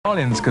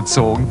Orleans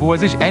gezogen, wo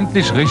sich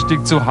endlich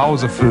richtig zu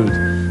Hause fühlt.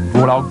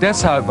 Wohl auch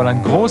deshalb, weil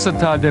ein großer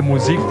Teil der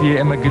Musik, die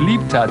immer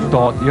geliebt hat,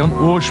 dort ihren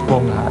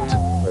Ursprung hat.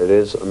 It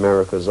is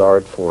America's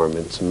art form.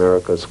 It's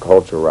America's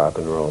culture, rock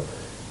and roll.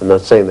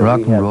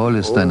 Rock'n'Roll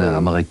ist eine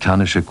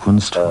amerikanische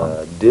Kunstform.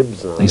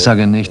 Ich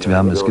sage nicht, wir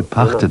haben es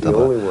gepachtet,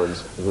 aber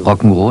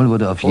Rock'n'Roll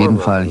wurde auf jeden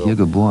Fall hier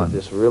geboren.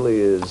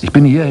 Ich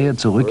bin hierher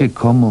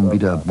zurückgekommen, um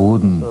wieder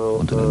Boden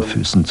unter den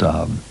Füßen zu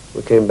haben.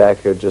 We came back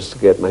here just to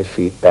get my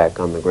feet back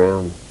on the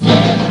ground.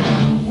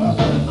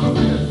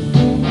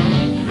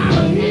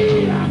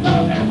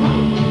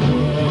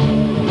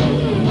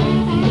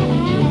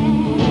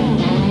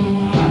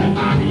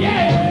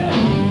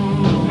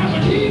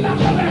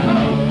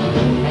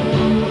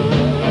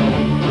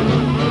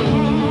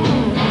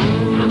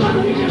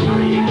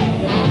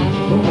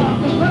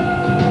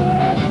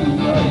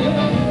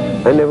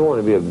 I never want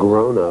to be a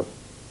grown-up.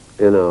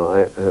 Ich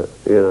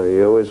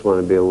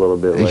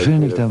will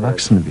nicht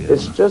erwachsen werden.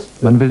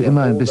 Man will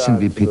immer ein bisschen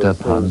wie Peter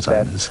Pan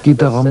sein. Es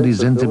geht darum, die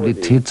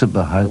Sensibilität zu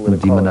behalten,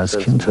 die man als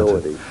Kind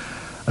hatte.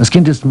 Als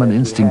Kind ist man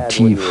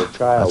instinktiv.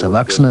 Als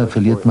Erwachsener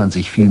verliert man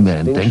sich viel mehr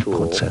in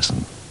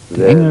Denkprozessen.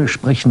 Die Engel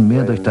sprechen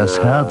mehr durch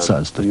das Herz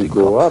als durch den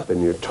Kopf.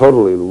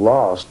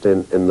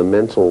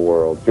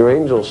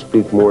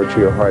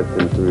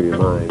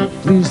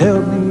 Please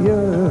help me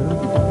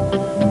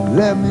up,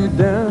 let me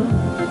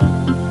down.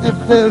 If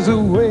there's a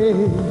way,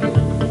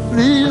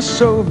 please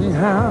show me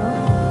how.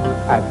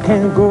 I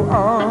can't go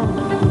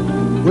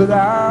on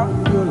without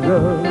your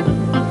love.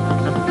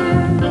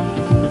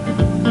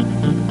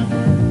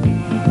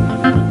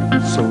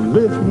 So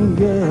lift me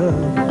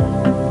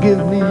up,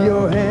 give me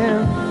your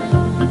hand.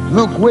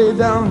 Look way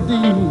down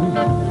deep,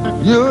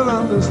 you'll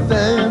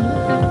understand.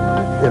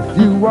 If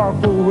you walk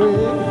away,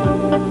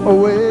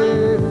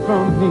 away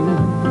from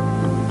me.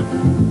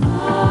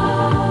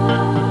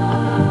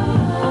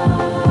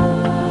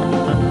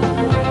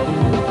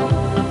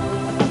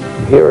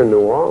 Here in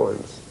New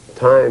Orleans,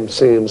 time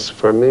seems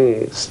for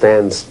me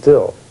stand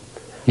still.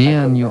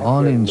 Hier in New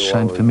Orleans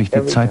scheint für mich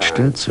die Zeit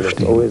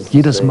stillzustehen.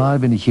 Jedes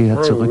Mal, wenn ich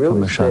hierher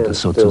zurückkomme, scheint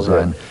es so zu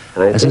sein.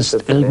 Es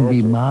ist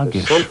irgendwie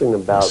magisch.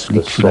 Es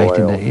liegt vielleicht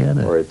in der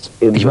Erde.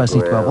 Ich weiß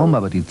nicht warum,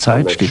 aber die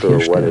Zeit steht hier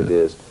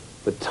still.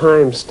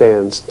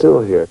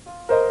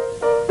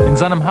 In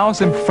seinem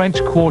Haus im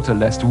French Quarter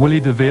lässt Willy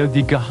DeVille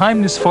die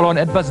geheimnisvolle und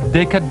etwas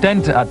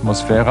dekadente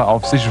Atmosphäre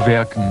auf sich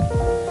wirken.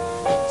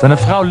 Seine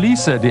Frau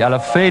Lisa, die alle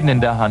Fäden in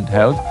der Hand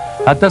hält,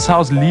 hat das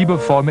Haus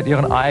liebevoll mit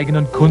ihren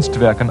eigenen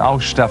Kunstwerken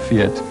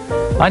ausstaffiert.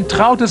 Ein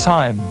trautes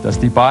Heim, das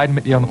die beiden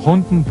mit ihren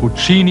Hunden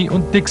Puccini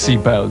und Dixie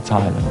Belle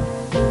teilen.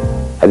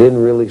 I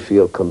didn't really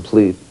feel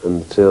complete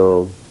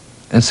until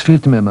Es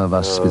fehlt mir immer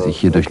was, bis ich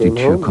hier durch die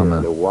Tür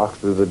komme,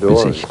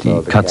 bis ich die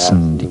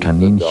Katzen, die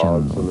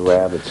Kaninchen und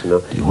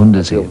die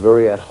Hunde sehe.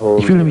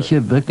 Ich fühle mich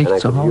hier wirklich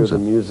zu Hause.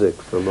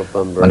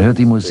 Man hört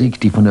die Musik,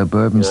 die von der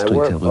Bourbon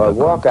Street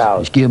herüberkommt.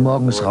 Ich gehe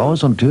morgens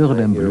raus und höre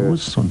den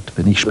Blues, und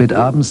wenn ich spät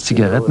abends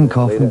Zigaretten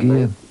kaufen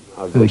gehe,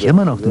 höre ich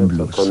immer noch den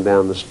Blues.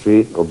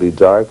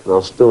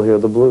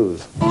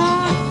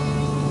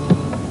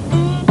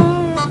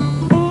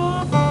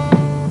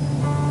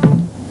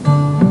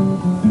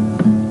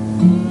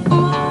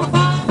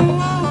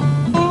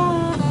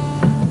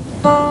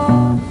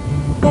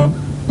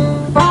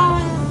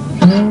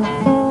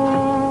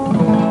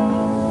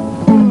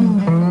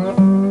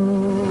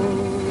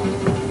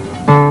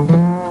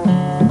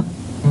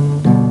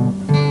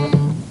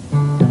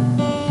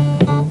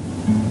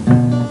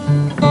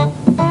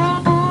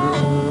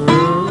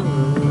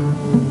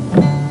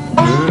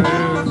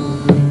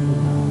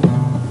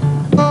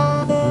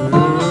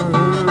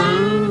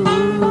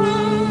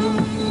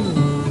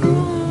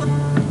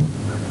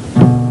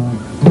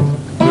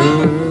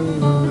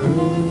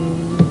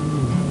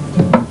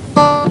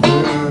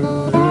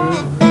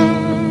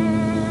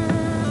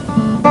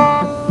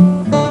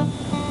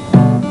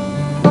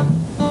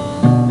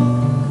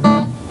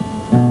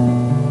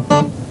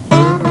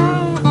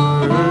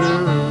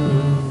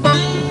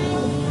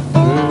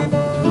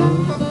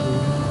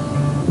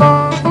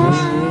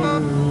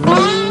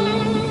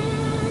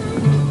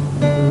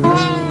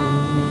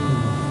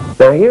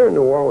 Now here in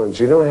New Orleans,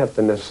 you don't have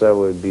to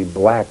necessarily be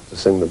black to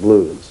sing the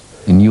blues.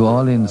 In New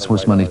Orleans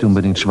muss man nicht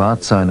unbedingt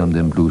schwarz sein, um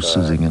den Blues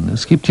zu singen.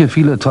 Es gibt hier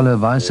viele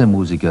tolle weiße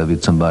Musiker, wie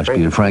zum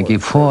Beispiel Frankie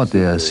Ford,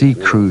 der Sea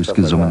Cruise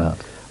gesungen hat.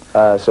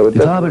 Die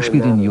Farbe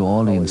spielt in New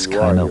Orleans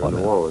keine Rolle.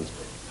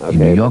 In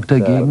New York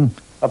dagegen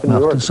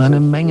macht es eine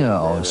Menge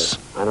aus.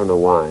 I don't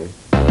know why.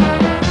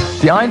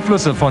 Die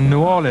Einflüsse von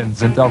New Orleans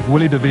sind auf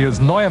Willy DeVilles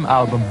neuem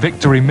Album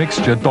Victory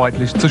Mixture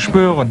deutlich zu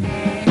spüren.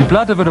 Die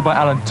Platte wurde bei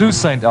Alan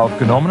Toussaint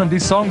aufgenommen und die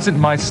Songs sind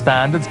meist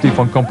Standards, die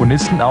von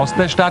Komponisten aus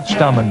der Stadt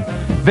stammen.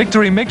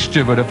 Victory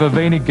Mixture wurde für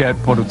wenig Geld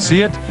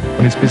produziert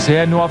und ist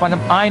bisher nur auf einem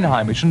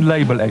einheimischen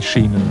Label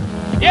erschienen.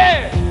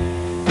 Yeah!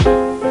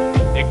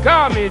 They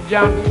call me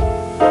junkie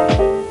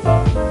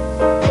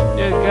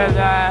just 'cause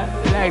I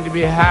like to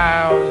be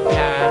high all the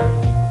time.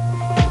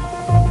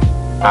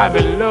 I've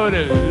been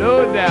loaded,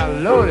 loaded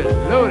down, loaded.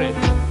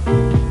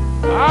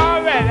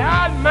 All right,